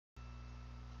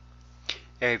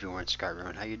Hey everyone, Scott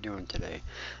Rohn. How you doing today?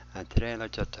 Today I'd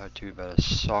like to talk to you about a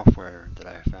software that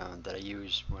I found that I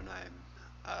use when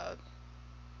I'm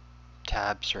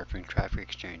tab surfing traffic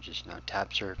exchanges. Now, tab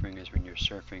surfing is when you're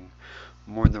surfing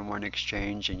more than one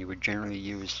exchange, and you would generally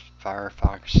use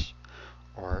Firefox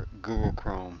or Google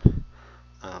Chrome.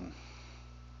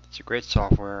 It's a great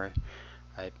software.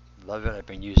 I love it. I've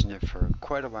been using it for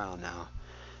quite a while now,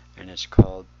 and it's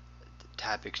called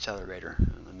Tab Accelerator.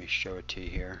 Let me show it to you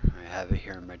here. I have it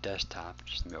here on my desktop.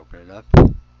 Just let me open it up.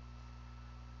 Couple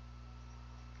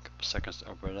seconds to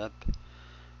open it up,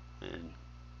 and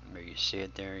maybe you see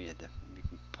it there. You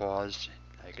can pause.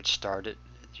 I could start it.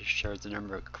 It just shows the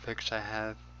number of clicks I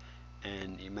have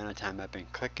and the amount of time I've been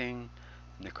clicking.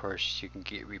 And of course, you can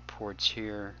get reports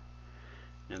here.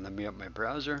 Now let me open my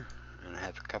browser, and I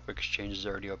have a couple exchanges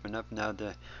already opened up. Now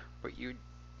what you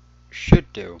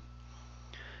should do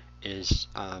is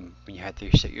when you have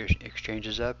to set your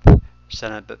exchanges up,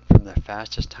 set up it from the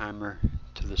fastest timer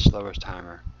to the slowest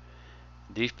timer.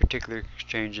 These particular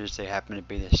exchanges, they happen to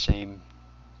be the same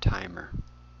timer.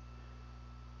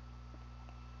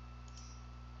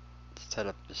 Set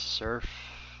up the surf.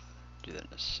 Do that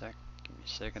in a sec. Give me a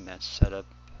second. That's set up.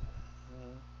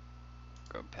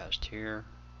 Go past here.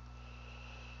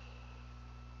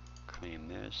 Claim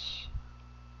this.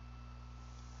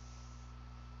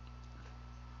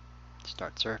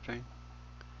 Start surfing.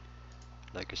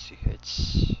 Legacy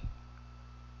hits.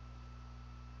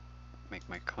 Make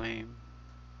my claim.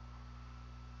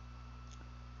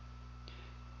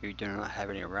 You do not have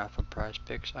any raffle prize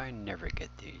picks. I never get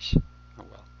these. Oh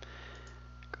well.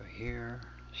 Go here.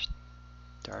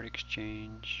 Start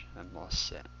exchange. I'm all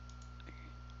set.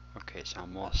 Okay, so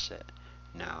I'm all set.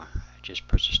 Now I just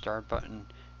push the start button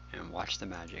and watch the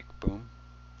magic. Boom.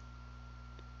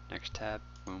 Next tab.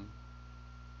 Boom.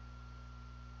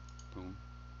 Boom.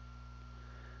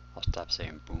 I'll stop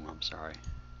saying boom, I'm sorry.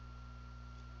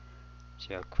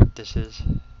 See how quick this is?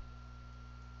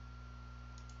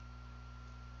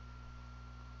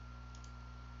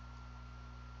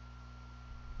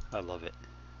 I love it.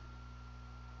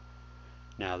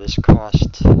 Now this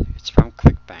cost, it's from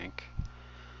ClickBank,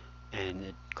 and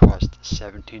it cost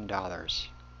 $17.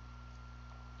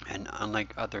 And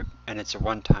unlike other, and it's a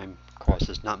one-time cost,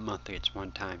 it's not monthly, it's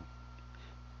one time.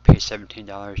 Pay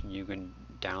 $17 and you can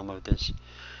download this.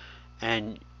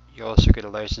 And you also get a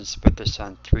license to put this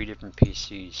on 3 different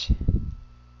PCs.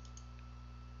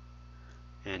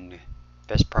 And the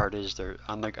best part is, there,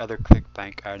 unlike other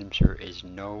ClickBank items, there is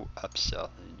no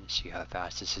upsell. And you see how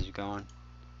fast this is going?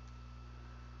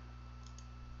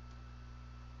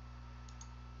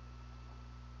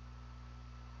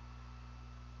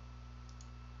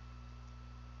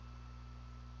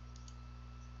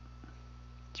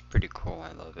 It's pretty cool,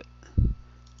 I love it.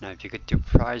 Now if you get to a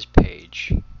prize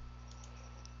page,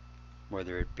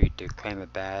 whether it be to claim a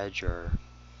badge or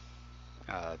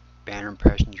banner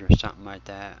impressions or something like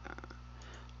that,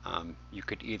 you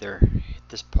could either hit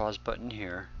this pause button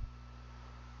here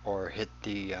or hit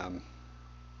the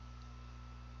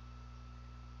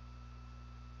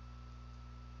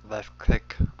left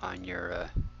click on your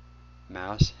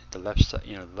mouse, the left side,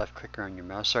 the left clicker on your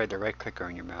mouse, sorry, the right clicker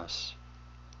on your mouse,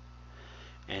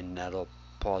 and that'll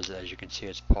pause it. As you can see,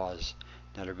 it's paused.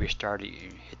 Now to restart it,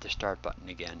 you hit the start button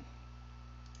again.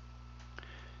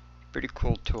 Pretty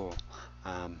cool tool.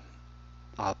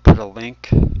 I'll put a link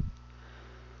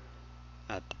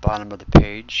at the bottom of the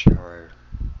page or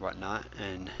whatnot,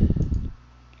 and you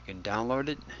can download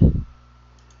it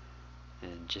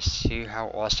and just see how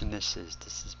awesome this is.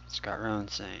 This is Scott Rohn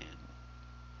saying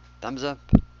thumbs up,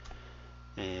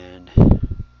 and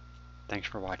thanks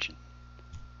for watching.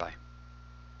 Bye.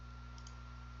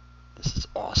 This is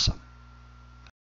awesome.